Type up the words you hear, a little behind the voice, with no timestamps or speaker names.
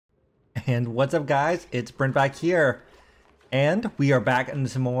And what's up, guys? It's Brent back here, and we are back into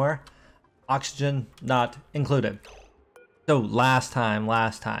some more oxygen not included. So last time,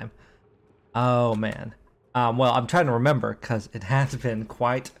 oh man. Well, I'm trying to remember because it has been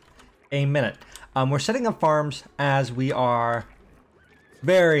quite a minute. We're setting up farms as we are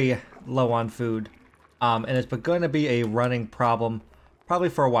very low on food, and it's going to be a running problem probably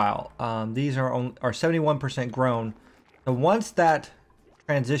for a while. These are 71% grown, so once that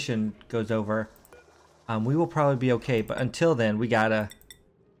transition goes over, we will probably be okay. But until then, we gotta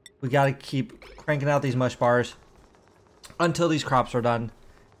keep cranking out these mush bars until these crops are done,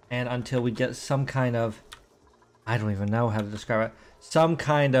 and until we get some kind of, I don't even know how to describe it, some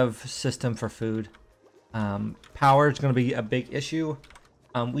kind of system for food. Power is going to be a big issue.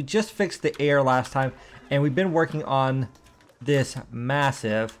 We just fixed the air last time, and we've been working on this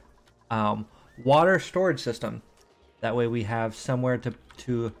massive water storage system. That way we have somewhere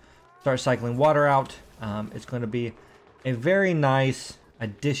to start cycling water out. It's going to be a very nice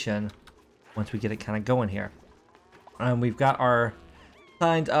addition once we get it kind of going here. We've got our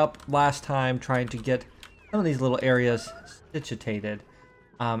signs up last time trying to get some of these little areas stitchitated.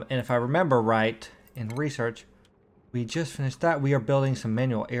 And if I remember right in research, we just finished that. We are building some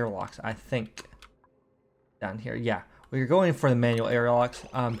manual airlocks, I think, down here. Yeah, we're going for the manual airlocks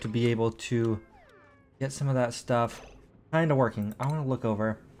to be able to get some of that stuff kind of working. I want to look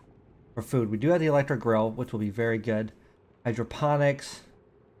over for food. We do have the electric grill, which will be very good. Hydroponics.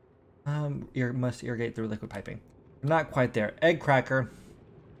 Must irrigate through liquid piping. We're not quite there. Egg cracker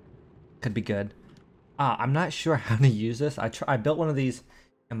could be good. I'm not sure how to use this. I built one of these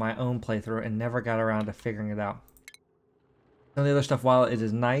in my own playthrough and never got around to figuring it out. Some of the other stuff, while it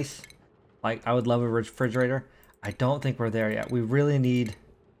is nice, like I would love a refrigerator, I don't think we're there yet. We really need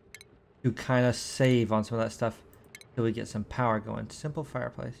to kind of save on some of that stuff till we get some power going. Simple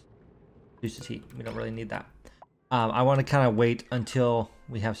fireplace. Uses heat. We don't really need that. I want to kind of wait until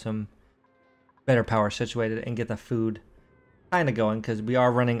we have some better power situated and get the food kind of going, because we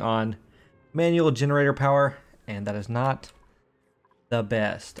are running on manual generator power, and that is not the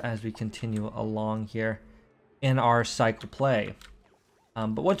best as we continue along here in our cycle play.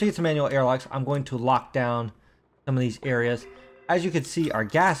 But once we get some manual airlocks, I'm going to lock down some of these areas. As you can see, our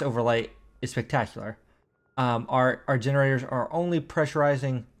gas overlay is spectacular. Our generators are only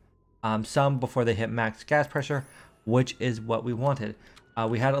pressurizing some before they hit max gas pressure, which is what we wanted.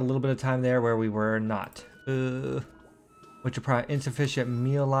 We had a little bit of time there where we were not. Which are probably insufficient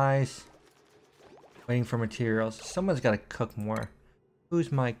meal ice. Waiting for materials. Someone's got to cook more.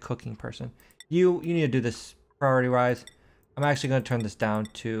 Who's my cooking person? You need to do this priority wise. I'm actually going to turn this down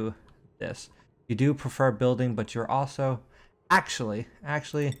to this. You do prefer building, but you're also actually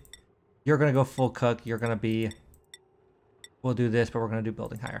you're going to go full cook. You're going to be, we'll do this, but we're going to do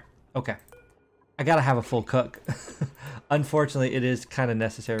building higher. Okay. I got to have a full cook. Unfortunately, it is kind of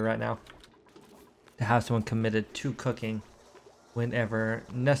necessary right now to have someone committed to cooking whenever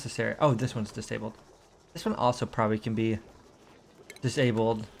necessary. Oh, this one's disabled. This one also probably can be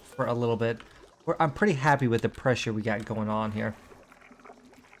disabled for a little bit. I'm pretty happy with the pressure we got going on here.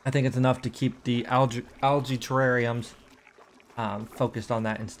 I think it's enough to keep the algae terrariums focused on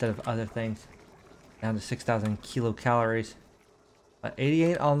that instead of other things. Down to 6,000 kilocalories. But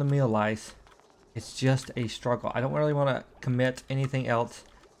 88 on the meal ice. It's just a struggle. I don't really want to commit anything else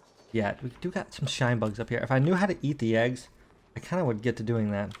yet. We do got some shine bugs up here. If I knew how to eat the eggs, I kind of would get to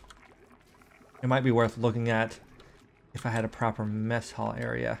doing that. It might be worth looking at if I had a proper mess hall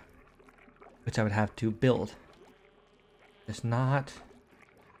area, which I would have to build. It's not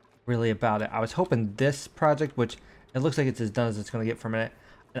really about it. I was hoping this project, which it looks like it's as done as it's going to get for a minute,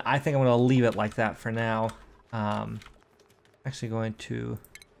 and I think I'm going to leave it like that for now. Actually going to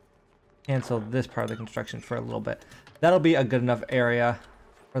cancel this part of the construction for a little bit. That'll be a good enough area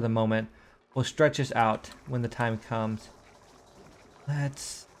for the moment. We'll stretch this out when the time comes.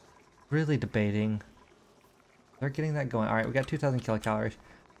 Let's really debating. They're getting that going. All right, we got 2,000 kilocalories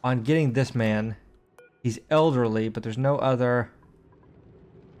on getting this man. He's elderly, but there's no other.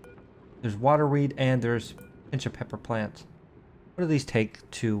 There's waterweed and there's pinch of pepper plants. What do these take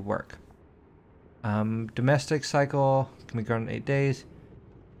to work? Domestic cycle can be grown in 8 days.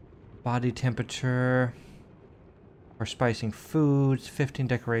 Body temperature for spicing foods, 15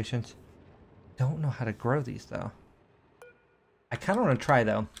 decorations. Don't know how to grow these though. I kind of want to try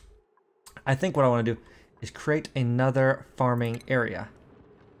though. I think what I want to do is create another farming area.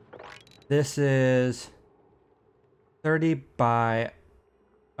 This is 30 by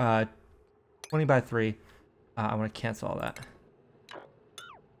 20 by 3. I want to cancel all that.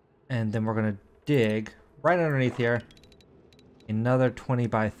 And then we're going to dig right underneath here another 20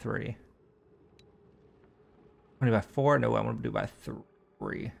 by 3. 20 by 4. No, I want to do by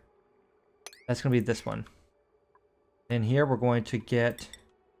 3. That's going to be this one. And here we're going to get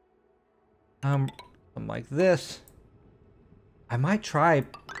something like this. I might try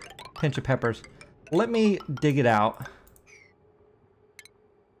pinch of peppers. Let me dig it out.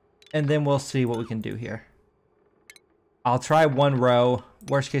 And then we'll see what we can do here. I'll try 1 row.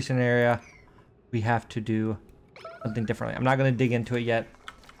 Worst case scenario, we have to do something differently. I'm not going to dig into it yet.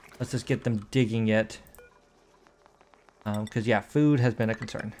 Let's just get them digging it. Because, yeah, food has been a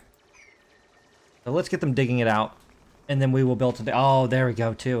concern. So let's get them digging it out. And then we will build today. Oh, there we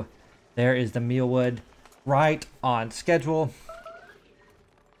go, too. There is the mealwood right on schedule.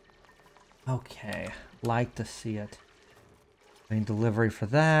 Okay. Like to see it. Getting delivery for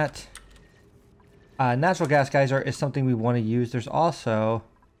that. Natural gas geyser is something we want to use. There's also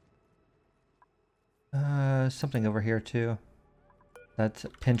something over here, too. That's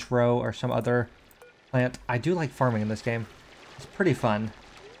pinch row or some other plant. I do like farming in this game. It's pretty fun.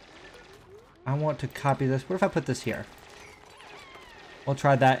 I want to copy this. What if I put this here? We'll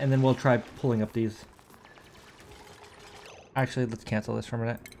try that, and then we'll try pulling up these. Actually, let's cancel this for a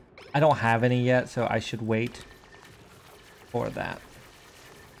minute. I don't have any yet, so I should wait for that.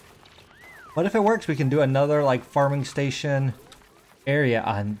 But if it works, we can do another, like, farming station area.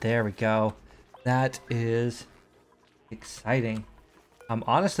 And there we go. That is exciting.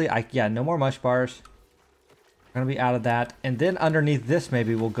 Honestly, yeah, no more mush bars. We're gonna be out of that. And then underneath this,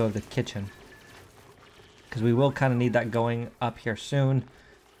 maybe we'll go to the kitchen. Because we will kind of need that going up here soon.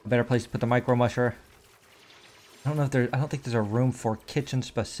 A better place to put the micro musher. I don't know if I don't think there's a room for kitchen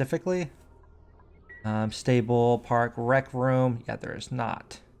specifically. Stable, park, rec room. Yeah, there is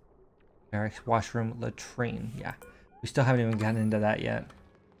not. Barracks, washroom, latrine. Yeah, we still haven't even gotten into that yet.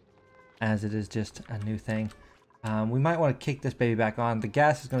 As it is just a new thing. We might want to kick this baby back on. The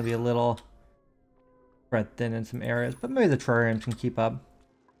gas is going to be a little spread thin in some areas, but maybe the terrariums can keep up.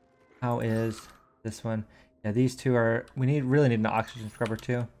 How is this one? Yeah, these two are... We really need an oxygen scrubber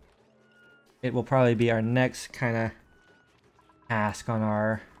too. It will probably be our next kind of task on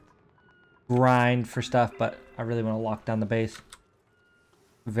our grind for stuff, but I really want to lock down the base.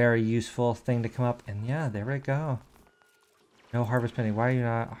 Very useful thing to come up. And yeah, there we go. No harvest pending. Why are you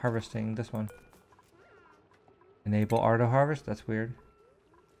not harvesting this one? Enable auto harvest? That's weird.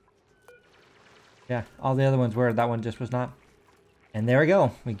 Yeah, all the other ones were. That one just was not. And there we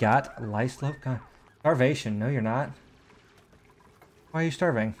go. We got lice loaf. Starvation. No, you're not. Why are you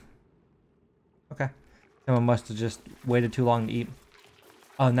starving? Okay. Someone must have just waited too long to eat.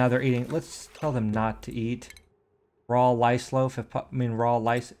 Oh, now they're eating. Let's tell them not to eat. Raw lice loaf. Raw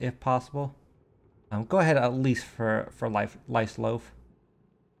lice if possible. Go ahead at least for lice loaf.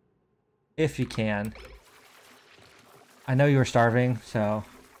 If you can. I know you were starving, so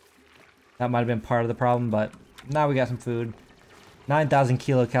that might have been part of the problem, but now we got some food. 9,000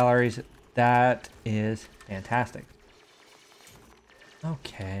 kilocalories. That is fantastic.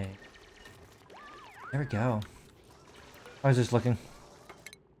 Okay. There we go. I was just looking.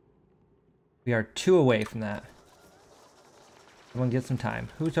 We are 2 away from that. Everyone get some time.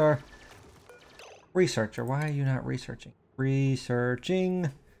 Who's our researcher? Why are you not researching?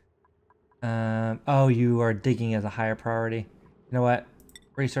 Researching. Oh, you are digging as a higher priority. You know what?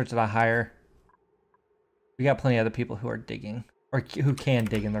 Research at a higher. We got plenty of other people who are digging. Or who can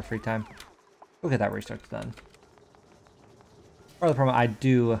dig in their free time. We'll get that research done. Part of the problem, I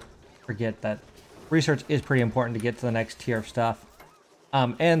do forget that research is pretty important to get to the next tier of stuff.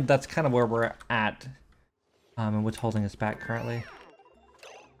 And that's kind of where we're at. And what's holding us back currently.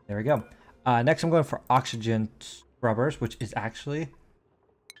 There we go. Next I'm going for oxygen scrubbers, which is actually...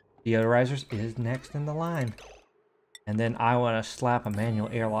 Deodorizers is next in the line. And then I want to slap a manual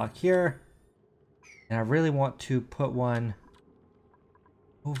airlock here. And I really want to put one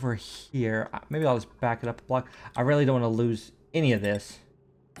over here. Maybe I'll just back it up a block. I really don't want to lose any of this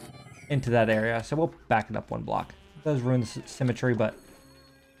into that area. So we'll back it up 1 block. It does ruin the symmetry, but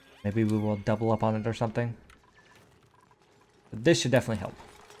maybe we will double up on it or something. But this should definitely help.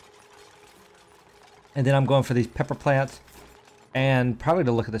 And then I'm going for these pepper plants. And probably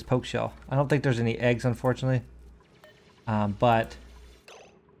to look at this poke shell. I don't think there's any eggs, unfortunately. But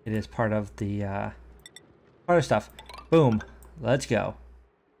it is part of the stuff. Boom. Let's go.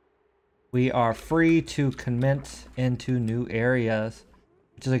 We are free to commence into new areas,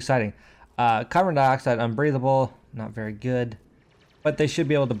 which is exciting. Carbon dioxide, unbreathable. Not very good. But they should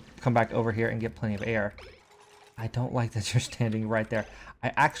be able to come back over here and get plenty of air. I don't like that you're standing right there.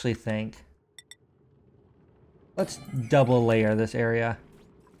 I actually think... Let's double layer this area.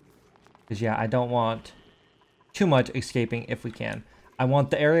 Because, yeah, I don't want too much escaping if we can. I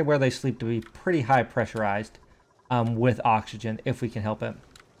want the area where they sleep to be pretty high pressurized. with oxygen if we can help it.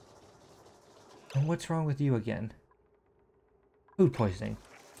 And what's wrong with you again? Food poisoning.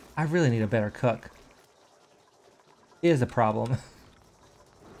 I really need a better cook. Is a problem.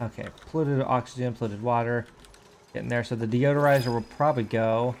 Okay, polluted oxygen, polluted water. Getting there. So the deodorizer will probably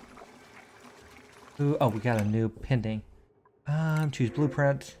go. Ooh, oh, we got a new pending. Choose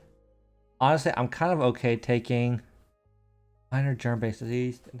blueprint. Honestly, I'm kind of okay taking minor germ-based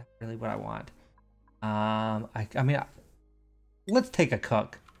disease. Not really what I want. I mean, let's take a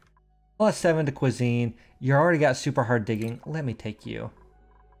cook. +7 to cuisine. You already got super hard digging. Let me take you.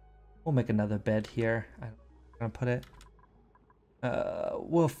 We'll make another bed here. I'm gonna put it.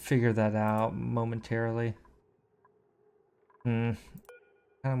 We'll figure that out momentarily. I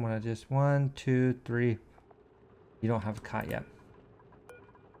don't want to just 1, 2, 3. You don't have a cot yet.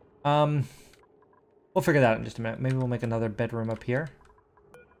 We'll figure that out in just a minute. Maybe we'll make another bedroom up here.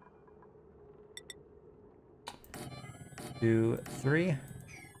 2, 3.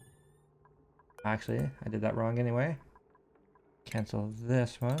 Actually, I did that wrong anyway. Cancel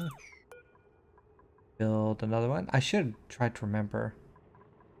this one. Build another one. I should try to remember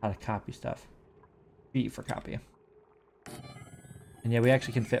how to copy stuff. B for copy. And yeah, we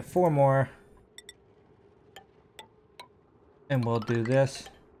actually can fit 4 more. And we'll do this.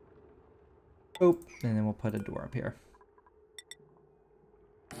 Oop. And then we'll put a door up here.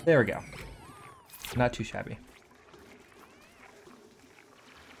 There we go. Not too shabby.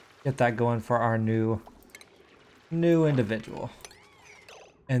 Get that going for our new individual.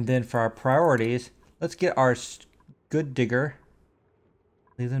 And then for our priorities, let's get our good digger.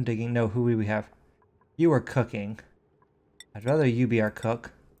 Leave them digging. No, who we have? You are cooking. I'd rather you be our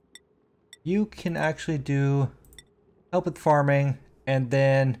cook. You can actually do help with farming, and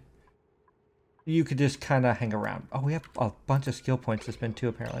then you could just kind of hang around. Oh, we have a bunch of skill points to spend too,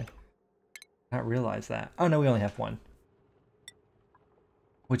 apparently. Not realize that. Oh no, we only have 1.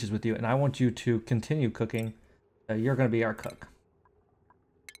 Which is with you, and I want you to continue cooking. You're going to be our cook.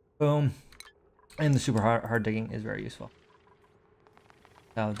 Boom. And the super hard digging is very useful.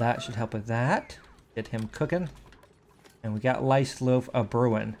 So that should help with that. Get him cooking. And we got Lice Loaf of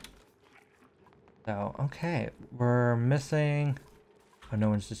Brewing. So, okay. We're missing... Oh, no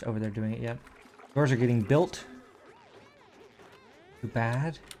one's just over there doing it yet. Doors are getting built. Too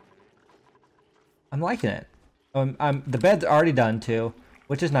bad. I'm liking it. The bed's already done, too.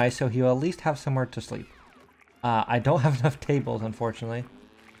 Which is nice, so he'll at least have somewhere to sleep. I don't have enough tables, unfortunately.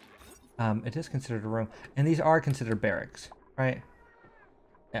 It is considered a room. And these are considered barracks, right?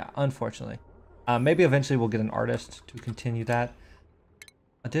 Yeah, unfortunately. Maybe eventually we'll get an artist to continue that.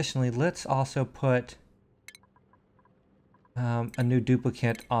 Additionally, let's also put a new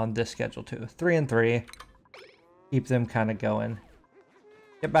duplicate on this schedule too. 3 and 3. Keep them kind of going.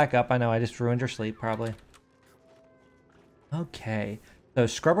 Get back up. I know I just ruined your sleep, probably. Okay. So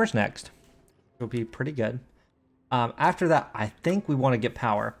scrubbers next. Will be pretty good. After that, I think we want to get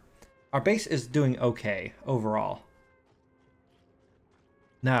power. Our base is doing okay overall.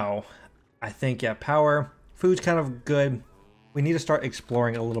 Now, I think, yeah, power, food's kind of good. We need to start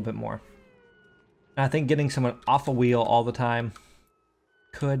exploring a little bit more. And I think getting someone off a wheel all the time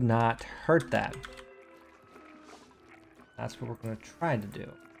could not hurt that. That's what we're going to try to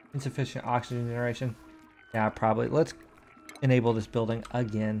do. Insufficient oxygen generation. Yeah, probably. Let's enable this building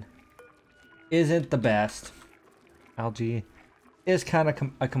again. Isn't the best. Algae is kind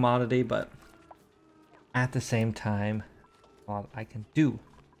of a commodity, but at the same time, a lot I can do.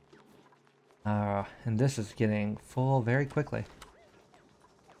 And this is getting full very quickly.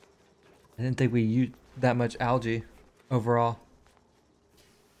 I didn't think we used that much algae overall. I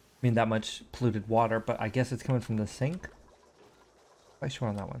mean, that much polluted water, but I guess it's coming from the sink. Quite sure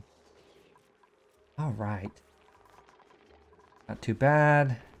on that one. All right. Not too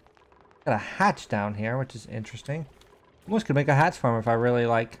bad. Got a hatch down here, which is interesting. Almost could make a hatch farm if I really,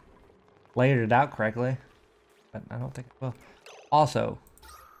 like, layered it out correctly. But I don't think it will. Also,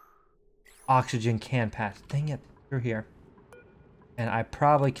 oxygen can pass. Dang it, you're here. And I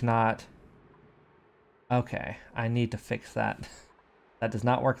probably cannot... Okay, I need to fix that. That does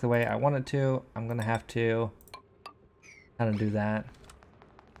not work the way I want it to. I'm going to have to kind of do that.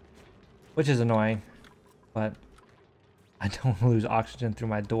 Which is annoying. But I don't lose oxygen through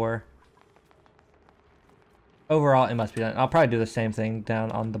my door. Overall, it must be done. I'll probably do the same thing down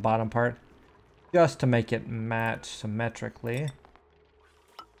on the bottom part. Just to make it match symmetrically.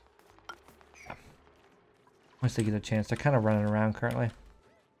 Once they get a chance, they're kind of running around currently.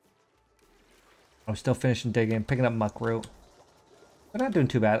 I'm still finishing digging, picking up muck root. They're not doing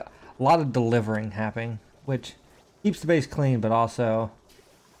too bad. A lot of delivering happening, which keeps the base clean, but also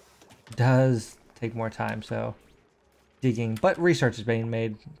does take more time. So digging, but research is being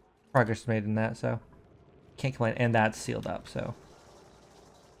made, progress is made in that, so can't complain. And that's sealed up, so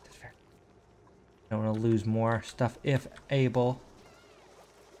that's fair. Don't want to lose more stuff if able,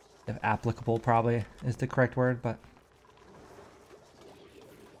 if applicable, probably is the correct word. But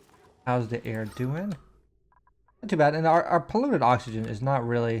how's the air doing? Not too bad. And our polluted oxygen is not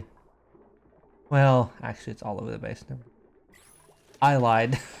really. Well, actually, it's all over the base. I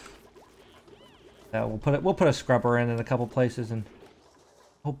lied. So we'll put a scrubber in a couple places and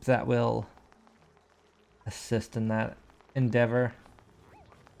hope that will assist in that endeavor.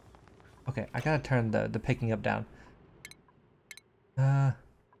 Okay, I gotta turn the picking up down.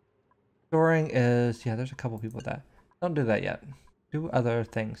 Storing is, yeah, there's a couple people with that. Don't do that yet. Do other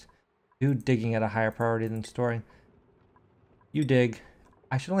things. Do digging at a higher priority than storing. You dig.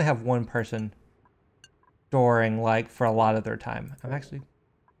 I should only have one person storing like for a lot of their time. I'm actually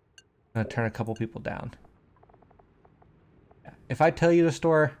gonna turn a couple people down. Yeah. If I tell you to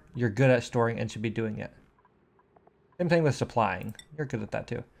store, you're good at storing and should be doing it. Same thing with supplying. You're good at that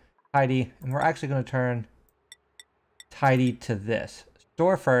too. Tidy, and we're actually going to turn tidy to this.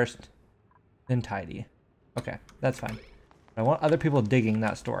 Store first, then tidy. Okay, that's fine. I want other people digging,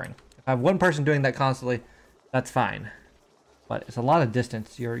 not storing. If I have one person doing that constantly, that's fine. But it's a lot of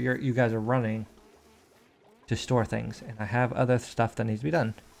distance. You guys are running to store things, and I have other stuff that needs to be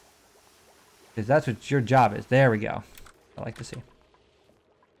done. Because that's what your job is. There we go. I like to see.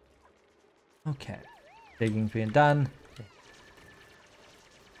 Okay. Digging's being done.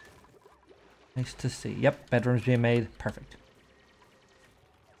 Nice to see. Yep, bedroom's being made. Perfect.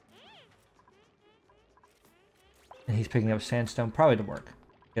 And he's picking up sandstone, probably to work.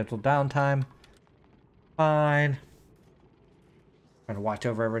 Scheduled downtime. Fine. Trying to watch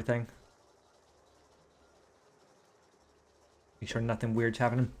over everything. Make sure nothing weird's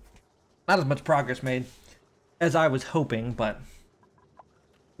happening. Not as much progress made as I was hoping, but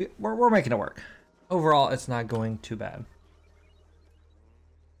we're making it work. Overall, it's not going too bad.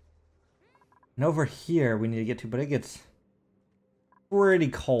 And over here, we need to get to, but it gets pretty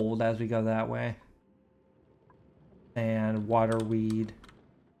cold as we go that way. And waterweed.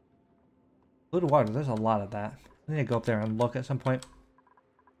 Polluted water, there's a lot of that. I need to go up there and look at some point.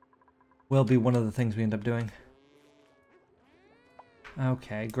 Will be one of the things we end up doing.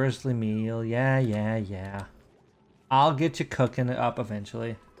 Okay, grizzly meal. Yeah. I'll get you cooking it up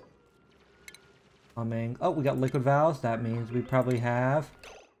eventually. Oh, we got liquid valves. That means we probably have.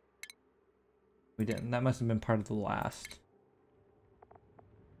 We didn't. That must have been part of the last.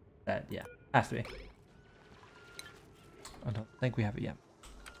 That, yeah, has to be. I don't think we have it yet.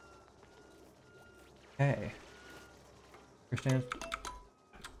 Okay. Understand?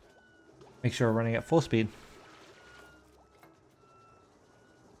 Make sure we're running at full speed.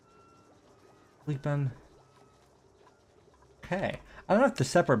 Sleeping. Okay. I don't know if the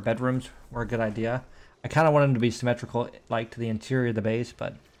separate bedrooms were a good idea. I kind of want them to be symmetrical, like to the interior of the base,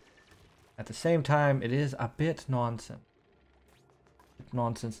 but at the same time, it is a bit nonsense.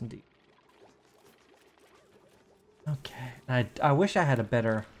 Nonsense indeed. Okay. I wish I had a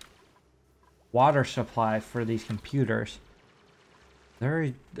better water supply for these computers.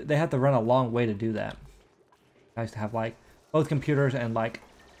 They have to run a long way to do that. Nice to have like both computers and like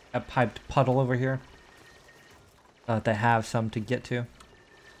a piped puddle over here. They have some to get to.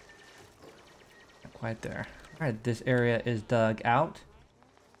 Not quite there. Alright, this area is dug out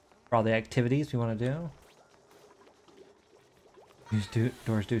for all the activities we want to do. These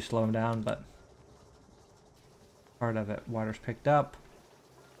doors do slow them down, but part of it. Water's picked up.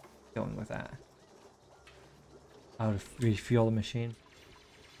 Going with that. I'll refuel the machine.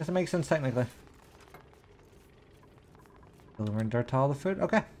 Does it make sense technically? Delivering dirt to all the food?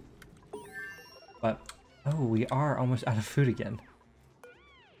 Okay. But, oh, we are almost out of food again.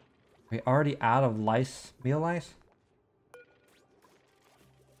 Are we already out of lice? Meal lice?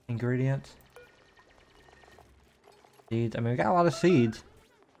 Ingredients? Seeds. I mean, we got a lot of seeds.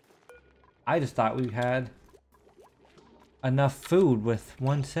 I just thought we had enough food with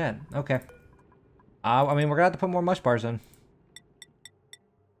 1 cent. Okay. I mean, we're gonna have to put more mush bars in.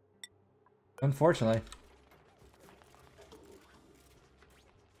 Unfortunately.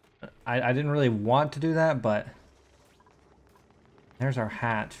 I didn't really want to do that, but there's our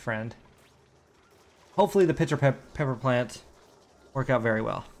hat, friend. Hopefully the pitcher pepper plants work out very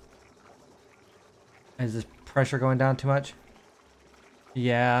well. Is this pressure going down too much?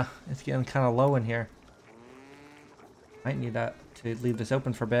 Yeah, it's getting kind of low in here. Might need that to leave this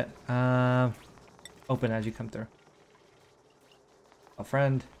open for a bit. Open as you come through. Oh,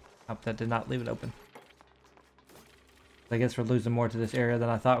 friend. Oh, that did not leave it open. I guess we're losing more to this area than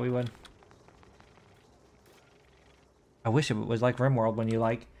I thought we would. I wish it was like RimWorld when you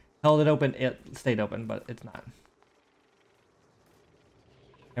like held it open, it stayed open, but it's not.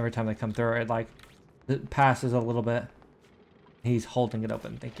 Every time they come through, it passes a little bit. He's holding it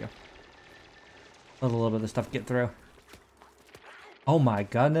open. Thank you. Let a little bit of the stuff get through. Oh my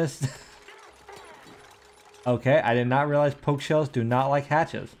goodness. Okay, I did not realize poke shells do not like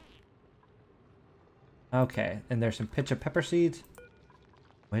hatches. Okay, and there's some pinch of pepper seeds,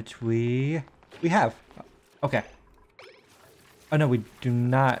 which we have. Okay. Oh no, we do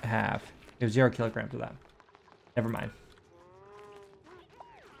not have. There's 0 kilograms of that. Never mind.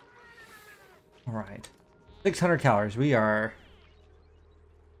 All right, 600 calories. We are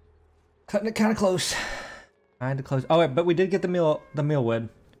cutting it kind of close. Kind of close. Oh, wait, but we did get the meal. The meal wood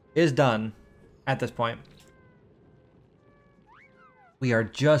is done at this point. We are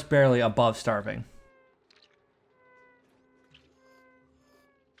just barely above starving.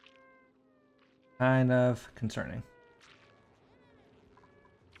 Kind of concerning.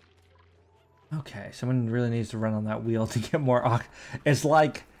 Okay, someone really needs to run on that wheel to get more it's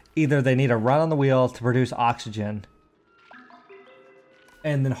like either they need to run on the wheel to produce oxygen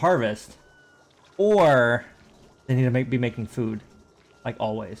and then harvest, or they need to be making food, like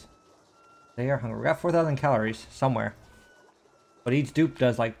always. They are hungry. We got 4,000 calories somewhere, but each dupe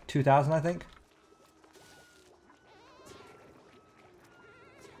does like 2,000, I think.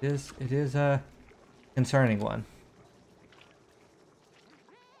 It is a concerning one.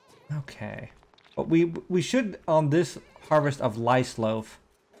 Okay. But we should, on this harvest of lice loaf,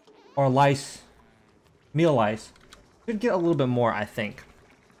 or meal lice, should get a little bit more, I think.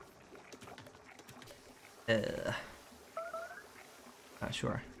 Not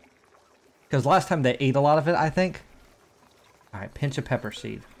sure. Because last time they ate a lot of it, I think. Alright, pinch of pepper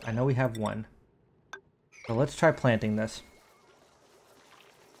seed. I know we have one. So let's try planting this.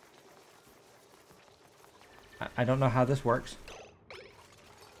 I don't know how this works.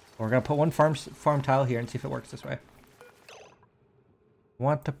 We're gonna put one farm tile here and see if it works this way.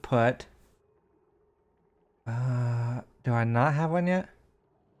 Want to put do I not have one yet?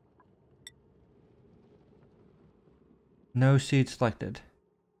 No seed selected.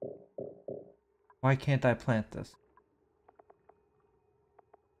 Why can't I plant this?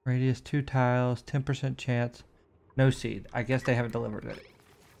 Radius 2 tiles, 10% chance. No seed. I guess they haven't delivered it.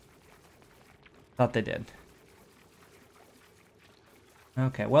 Thought they did.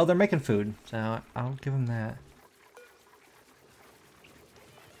 Okay, well, they're making food, so I'll give them that.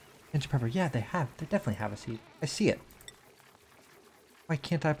 Pinch of pepper. Yeah, they have. They definitely have a seed. I see it. Why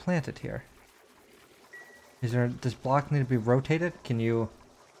can't I plant it here? Does this block need to be rotated? Can you...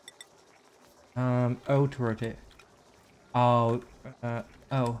 O to rotate. Oh,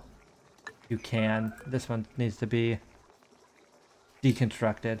 oh. You can. This one needs to be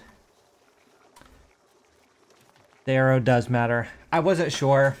deconstructed. The arrow does matter. I wasn't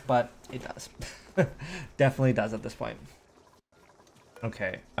sure, but it does. Definitely does at this point.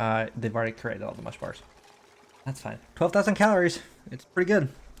 Okay, they've already created all the mush bars. That's fine. 12,000 calories. It's pretty good.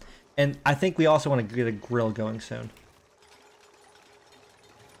 And I think we also want to get a grill going soon.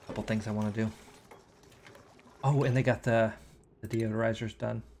 A couple things I want to do. Oh, and they got the deodorizers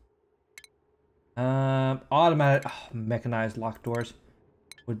done. Automatic, mechanized lock doors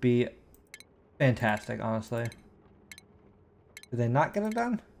would be fantastic, honestly. Did they not get it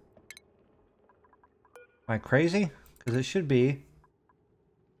done? Am I crazy? Because it should be...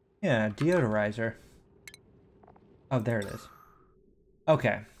 Yeah, deodorizer. Oh, there it is.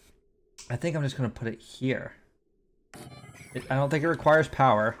 Okay. I think I'm just going to put it here. I don't think it requires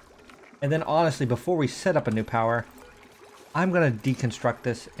power. And then honestly, before we set up a new power, I'm going to deconstruct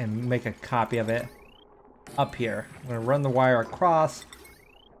this and make a copy of it up here. I'm going to run the wire across.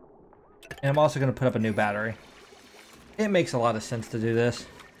 And I'm also going to put up a new battery. It makes a lot of sense to do this.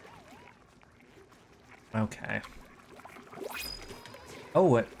 Okay.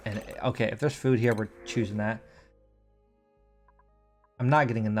 Oh, and okay, if there's food here, we're choosing that. I'm not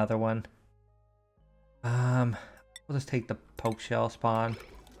getting another one. We'll just take the poke shell spawn.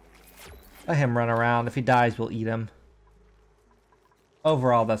 Let him run around. If he dies, we'll eat him.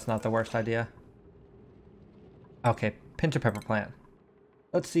 Overall, that's not the worst idea. Okay, pinch of pepper plant.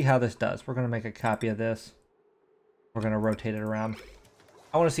 Let's see how this does. We're going to make a copy of this. We're going to rotate it around.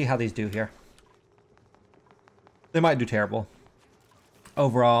 I want to see how these do here. They might do terrible.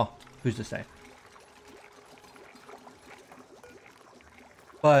 Overall, who's to say?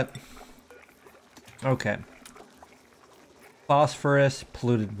 But, okay. Phosphorus,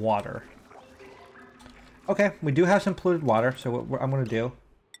 polluted water. Okay, we do have some polluted water, so what I'm going to do,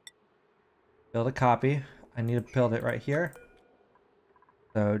 build a copy. I need to build it right here.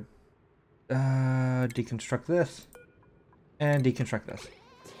 So, deconstruct this. and deconstruct this.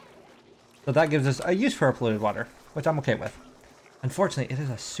 So that gives us a use for our polluted water, which I'm okay with. Unfortunately, it is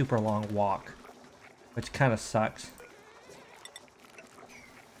a super long walk, which kind of sucks.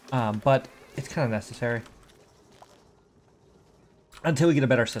 But it's kind of necessary until we get a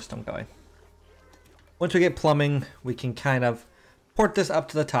better system going. Once we get plumbing, we can kind of port this up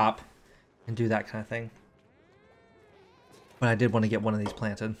to the top and do that kind of thing. But I did want to get one of these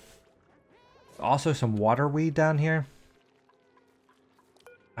planted. Also some water weed down here.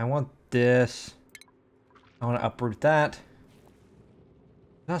 I want this. I want to uproot that.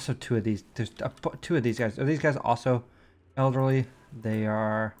 There's also two of these. There's two of these guys. Are these guys also elderly? They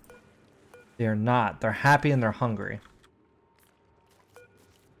are. They are not. They're happy and they're hungry.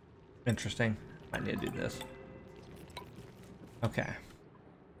 Interesting. I need to do this. Okay.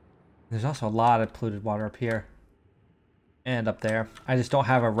 There's also a lot of polluted water up here. And up there. I just don't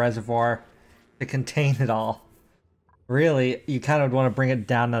have a reservoir to contain it all. Really, you kind of want to bring it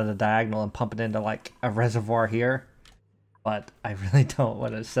down at a diagonal and pump it into like a reservoir here. But I really don't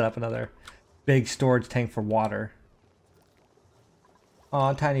want to set up another big storage tank for water.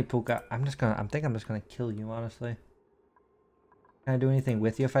 Oh, tiny puka. I think I'm just gonna kill you, honestly. Can I do anything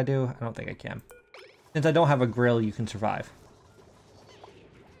with you if I do? I don't think I can. Since I don't have a grill, you can survive.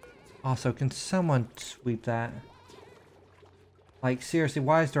 Also, can someone sweep that? Like, seriously,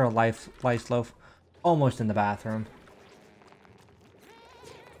 why is there a lice loaf almost in the bathroom?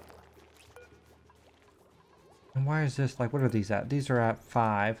 And why is this, like, what are these at? These are at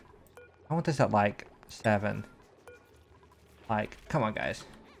 5. I want this at, like, 7. Like, come on, guys.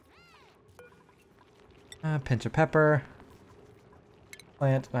 Pinch of pepper.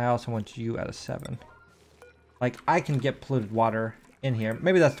 Plant, and I also want you at a 7. Like, I can get polluted water in here.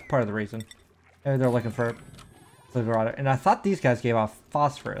 Maybe that's part of the reason. Maybe they're looking for polluted water. And I thought these guys gave off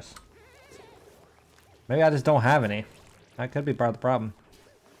phosphorus. Maybe I just don't have any. That could be part of the problem.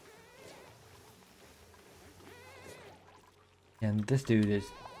 And this dude is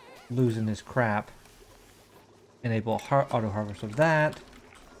losing his crap. Enable auto harvest of that.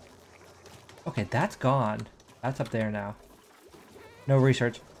 Okay, that's gone. That's up there now. No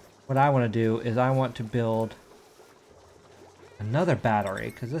research. What I want to do is I want to build another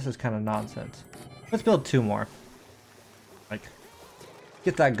battery, because this is kind of nonsense. Let's build 2 more. Like,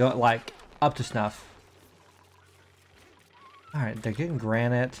 get that like up to snuff. Alright, they're getting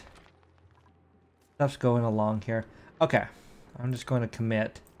granite. Stuff's going along here. Okay, I'm just going to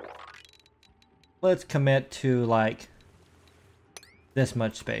commit. Let's commit to like this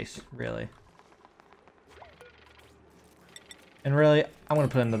much space, really. And really, I want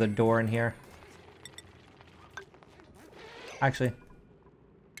to put another door in here. Actually,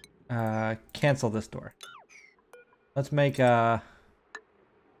 cancel this door. Let's make a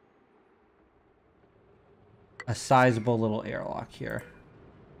sizable little airlock here.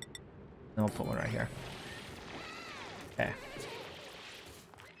 Then we'll put one right here. Okay.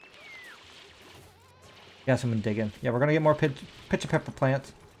 Got someone digging. Yeah, we're gonna get more pitch of pepper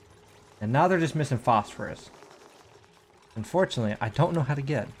plants. And now they're just missing phosphorus. Unfortunately, I don't know how to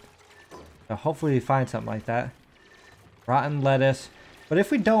get. So hopefully we find something like that. Rotten lettuce. But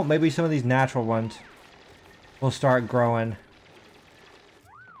if we don't, maybe some of these natural ones will start growing.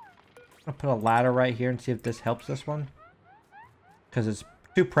 I'm gonna put a ladder right here and see if this helps this one. Because it's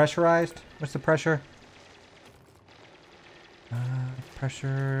too pressurized. What's the pressure?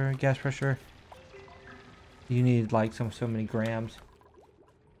 Pressure, gas pressure. You need like so many grams.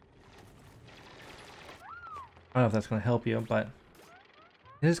 I don't know if that's going to help you, but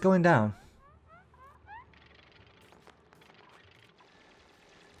it is going down.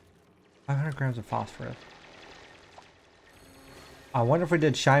 $500 grams of phosphorus. I wonder if we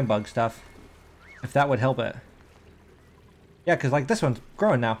did shine bug stuff, if that would help it. Yeah, because like this one's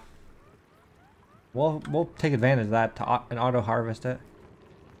growing now. We'll take advantage of that to and auto harvest it.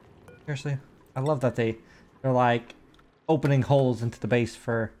 Seriously, I love that they're like opening holes into the base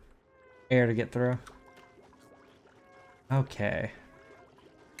for air to get through. Okay.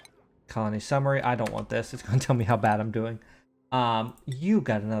 Colony summary. I don't want this. It's going to tell me how bad I'm doing. You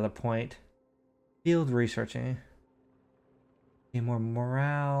got another point. Field researching. Get more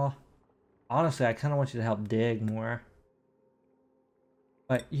morale. Honestly, I kind of want you to help dig more.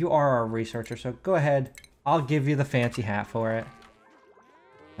 But you are a researcher, so go ahead. I'll give you the fancy hat for it.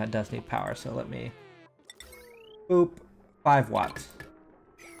 That does need power, so let me... Boop. 5 watts.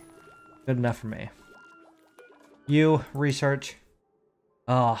 Good enough for me. You, research.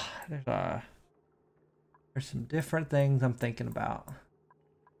 Oh, there's some different things I'm thinking about.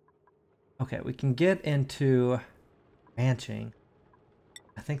 Okay, we can get into ranching.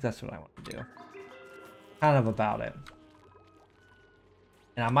 I think that's what I want to do. Kind of about it.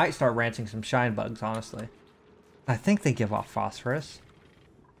 And I might start ranching some shine bugs, honestly. I think they give off phosphorus.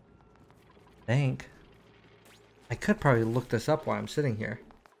 I think. I could probably look this up while I'm sitting here.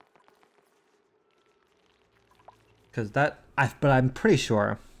 Because but I'm pretty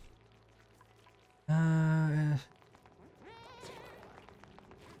sure.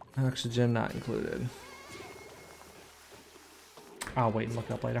 Oxygen not included. I'll wait and look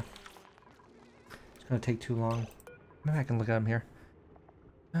it up later. It's gonna take too long. Maybe I can look at them here.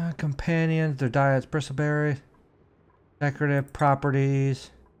 Companions, their diets, bristleberries, decorative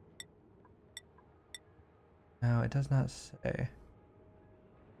properties. No, it does not say.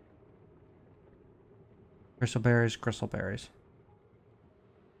 Bristleberries, gristleberries.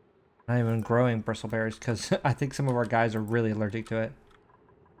 Not even growing bristleberries because I think some of our guys are really allergic to it.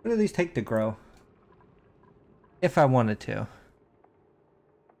 What do these take to grow? If I wanted to.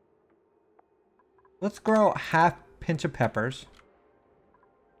 Let's grow half pinch of peppers.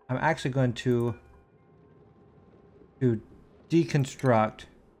 I'm actually going to deconstruct.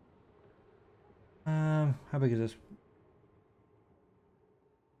 How big is this?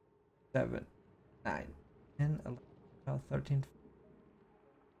 7, 9, 10, 11, 12, 13.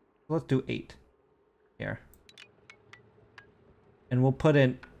 Let's do 8 here. And we'll put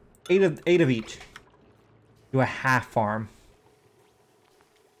in 8 of each. Do a half farm.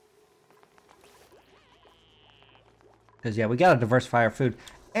 Because yeah, we gotta diversify our food.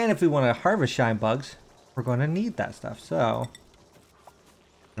 And if we want to harvest shine bugs, we're going to need that stuff. So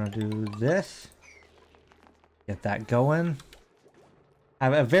I'm gonna do this. Get that going.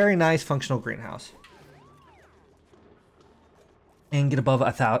 Have a very nice functional greenhouse. And get above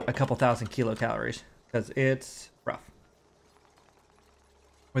a couple thousand kilocalories. Because it's rough.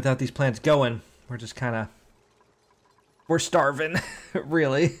 Without these plants going, we're just kind of... We're starving,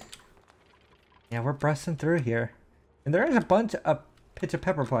 really. Yeah, we're busting through here. And there is a bunch of pitch of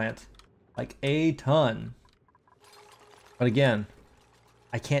pepper plants. Like a ton. But again,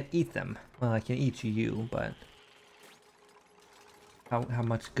 I can't eat them. Well, I can eat you, but... How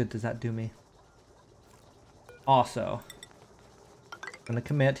much good does that do me? Also, I'm gonna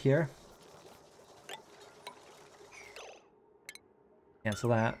commit here. Cancel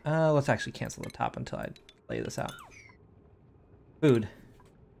that. Let's actually cancel the top until I lay this out. Food.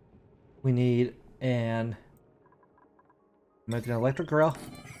 We need make an electric grill.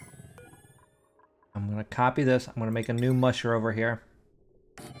 I'm gonna copy this. I'm gonna make a new musher over here.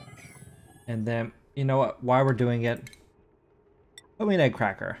 And then, you know what? While we're doing it, put me an egg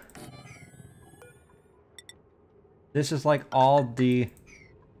cracker. This is like all the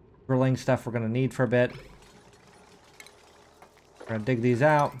grilling stuff we're gonna need for a bit. We're gonna dig these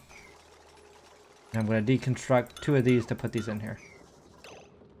out. And I'm gonna deconstruct 2 of these to put these in here.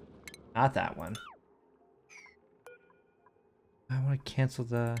 Not that one. I want to cancel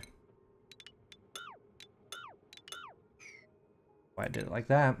the... Why I did it like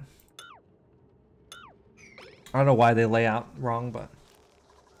that. I don't know why they lay out wrong, but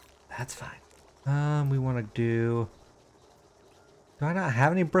that's fine. We want to do... Do I not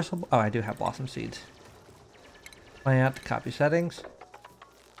have any bristle? Oh, I do have blossom seeds. Plant, copy settings.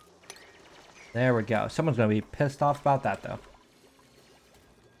 There we go. Someone's going to be pissed off about that, though.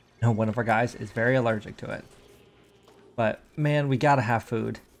 No, one of our guys is very allergic to it. But, man, we gotta have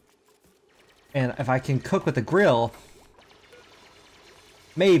food. And if I can cook with a grill,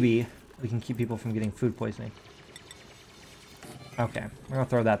 maybe we can keep people from getting food poisoning. Okay, we're gonna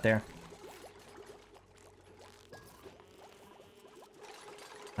throw that there.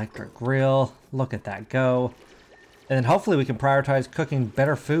 Electric grill, look at that go. And then hopefully we can prioritize cooking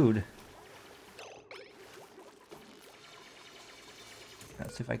better food.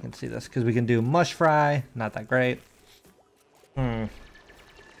 Let's see if I can see this, because we can do mush fry, not that great.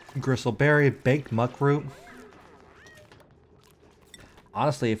 Gristleberry, baked muck root.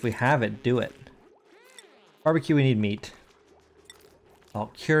 Honestly, if we have it, do it. Barbecue, we need meat.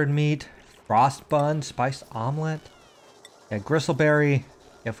 Salt cured meat, frost bun, spiced omelet. Yeah, gristleberry.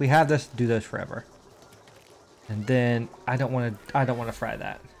 If we have this, do those forever. And then I don't want to fry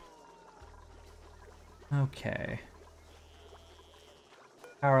that. Okay.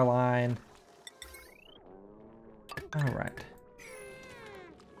 Power line. All right.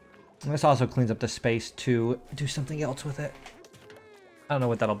 And this also cleans up the space to do something else with it. I don't know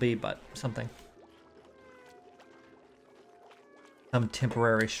what that'll be, but something. Some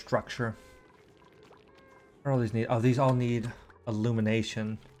temporary structure. What do all these need? Oh, these all need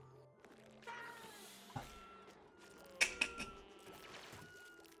illumination.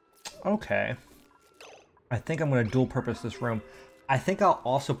 Okay. I think I'm going to dual purpose this room. I think I'll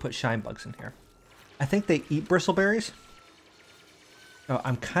also put shine bugs in here. I think they eat bristleberries. So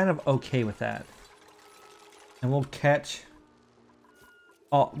I'm kind of okay with that. And we'll catch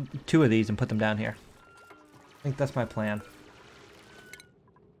all 2 of these and put them down here. I think that's my plan.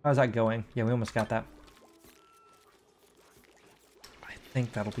 How's that going? Yeah, we almost got that. I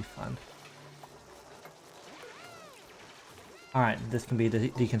think that'll be fun. Alright, this can be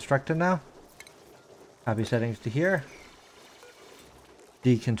deconstructed now. Copy settings to here.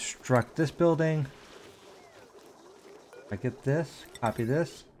 Deconstruct this building. I get this, copy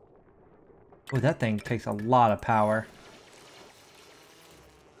this. Oh, that thing takes a lot of power.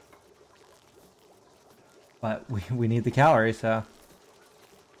 But we need the calories, so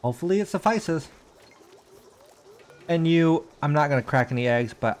hopefully it suffices. And I'm not going to crack any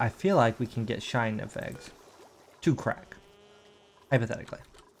eggs, but I feel like we can get shine of eggs to crack. Hypothetically.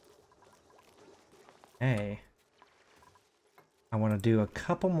 Hey. I want to do a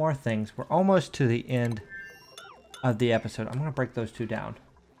couple more things. We're almost to the end of the episode. I'm going to break those 2 down.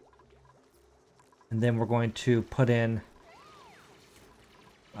 And then we're going to put in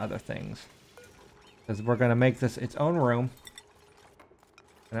other things. Because we're going to make this its own room.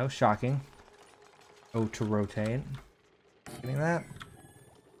 I know, shocking. Oh, to rotate. Getting that.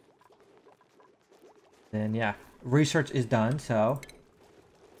 Then, yeah. Research is done, so...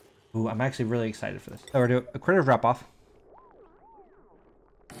 Ooh, I'm actually really excited for this. So we're doing a critter drop-off.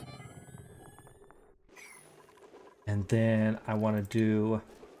 And then I want to do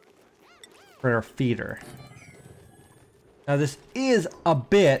critter feeder. Now this is a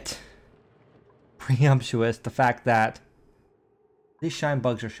bit presumptuous, the fact that these shine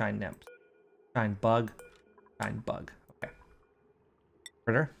bugs are shine nymphs. Shine bug, shine bug. Okay.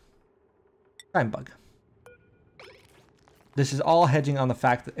 Critter, shine bug. This is all hedging on the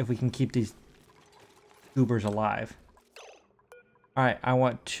fact that if we can keep these goobers alive. Alright, I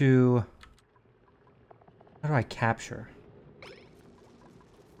want to... How do I capture?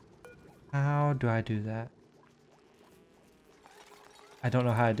 How do I do that? I don't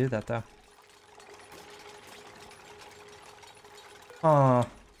know how to do that though.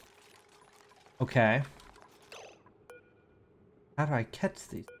 Okay. How do I catch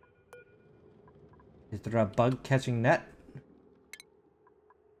these? Is there a bug catching net?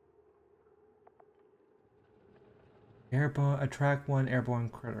 Airborne, attract 1 airborne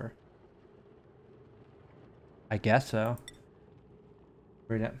critter. I guess so.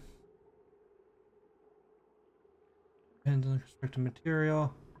 Read it. Depends on the restricted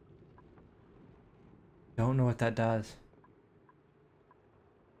material. Don't know what that does.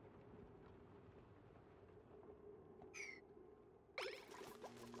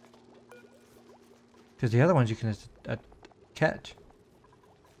 Because the other ones you can just catch.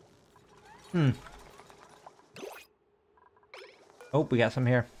 Oh, we got some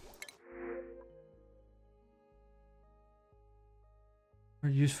here.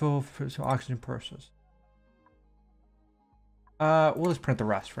 Useful for some oxygen purposes. We'll just print the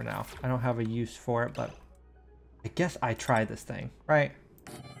rest for now. I don't have a use for it, but I guess I tried this thing, right?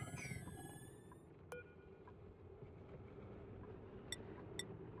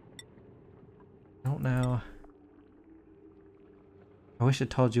 I don't know. I wish it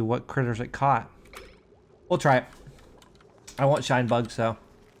told you what critters it caught. We'll try it. I want shine bugs, so.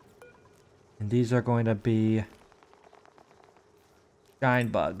 And these are going to be shine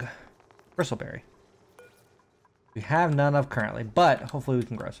bug, bristleberry. We have none of currently, but hopefully we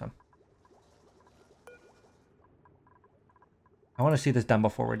can grow some. I want to see this done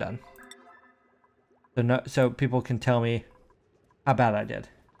before we're done. So people can tell me how bad I did.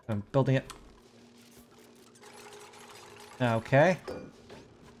 I'm building it. Okay.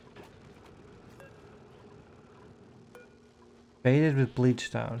 Baited with bleach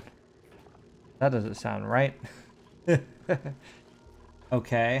stone. That doesn't sound right.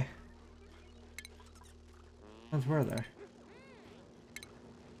 Okay. What were there?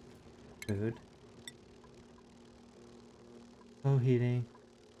 Food. Low heating.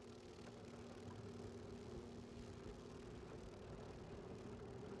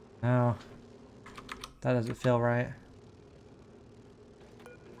 No. That doesn't feel right.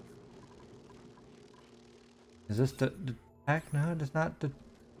 Is this the detect? No, it does not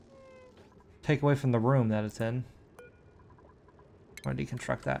take away from the room that it's in. I want to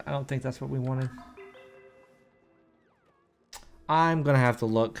deconstruct that. I don't think that's what we wanted. I'm gonna have to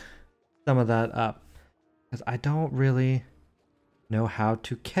look some of that up because I don't really know how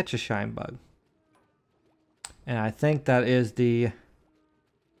to catch a shine bug. And I think that is the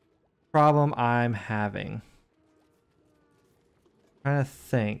problem I'm having. I'm trying to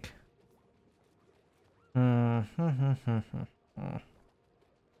think.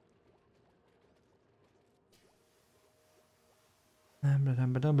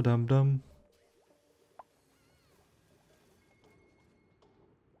 Dum-ba-dum-ba-dum-ba-dum-ba-dum.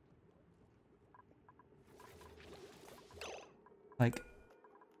 Like,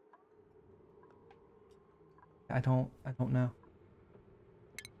 I don't know.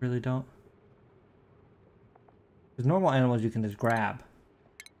 Really don't. Because normal animals you can just grab.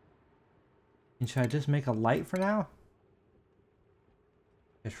 And should I just make a light for now?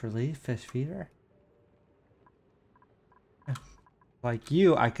 Fish relief, fish feeder. Like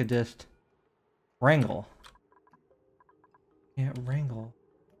you, I could just wrangle. Can't wrangle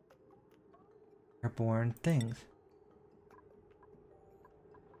airborne things.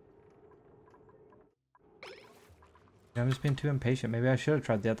 I'm just being too impatient. Maybe I should have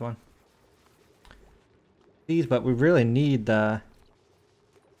tried the other one. These, but we really need the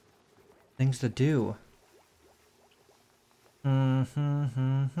things to do. Try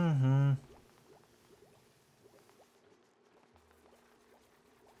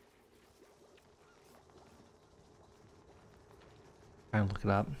and look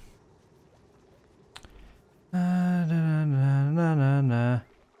it up.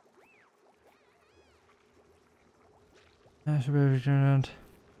 Should be returned.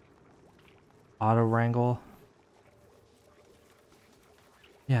 Auto wrangle.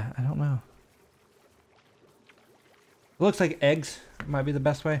 Yeah, I don't know. It looks like eggs might be the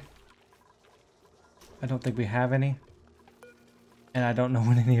best way. I don't think we have any. And I don't know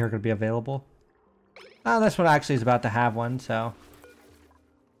when any are going to be available. Oh, this one actually is about to have one, so...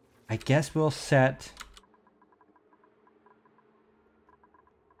 I guess we'll set...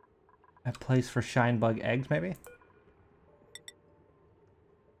 a place for shine bug eggs, maybe?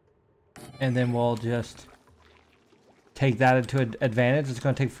 And then we'll just... take that into advantage. It's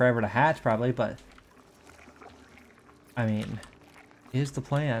going to take forever to hatch, probably, but... I mean... is the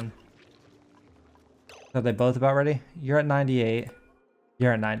plan. Are they both about ready? You're at 98.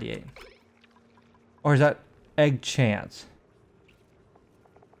 You're at 98. Or is that egg chance?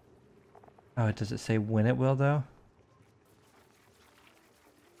 Oh, does it say when it will, though?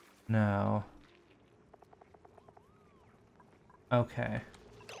 No. Okay.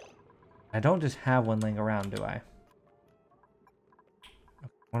 I don't just have one laying around, do I? I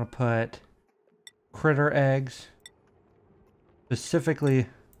want to put critter eggs, specifically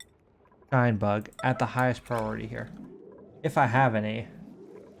shine bug, at the highest priority here. If I have any.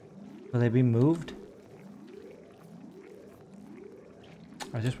 Will they be moved?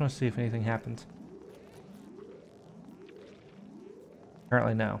 I just want to see if anything happens.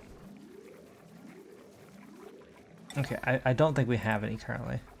 Currently, no. Okay, I don't think we have any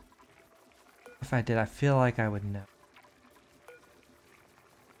currently. If I did, I feel like I would know.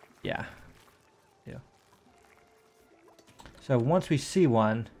 Yeah. Yeah. So once we see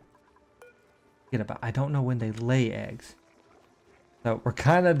one, get about. I don't know when they lay eggs. So we're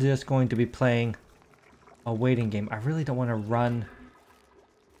kind of just going to be playing a waiting game. I really don't want to run.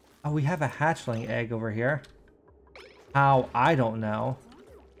 Oh, we have a hatchling egg over here. How? I don't know.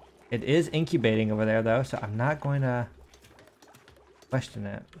 It is incubating over there, though, so I'm not going to question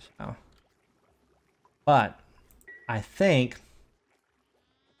it. So. But I think,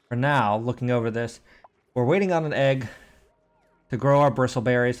 for now, looking over this, we're waiting on an egg to grow our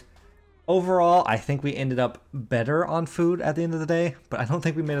bristleberries. Overall, I think we ended up better on food at the end of the day, but I don't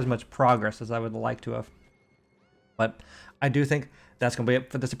think we made as much progress as I would like to have. But I do think that's going to be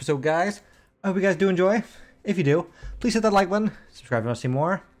it for this episode, guys. I hope you guys do enjoy. If you do, please hit that like button, subscribe if you want to see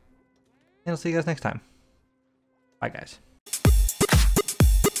more, and I'll see you guys next time. Bye, guys.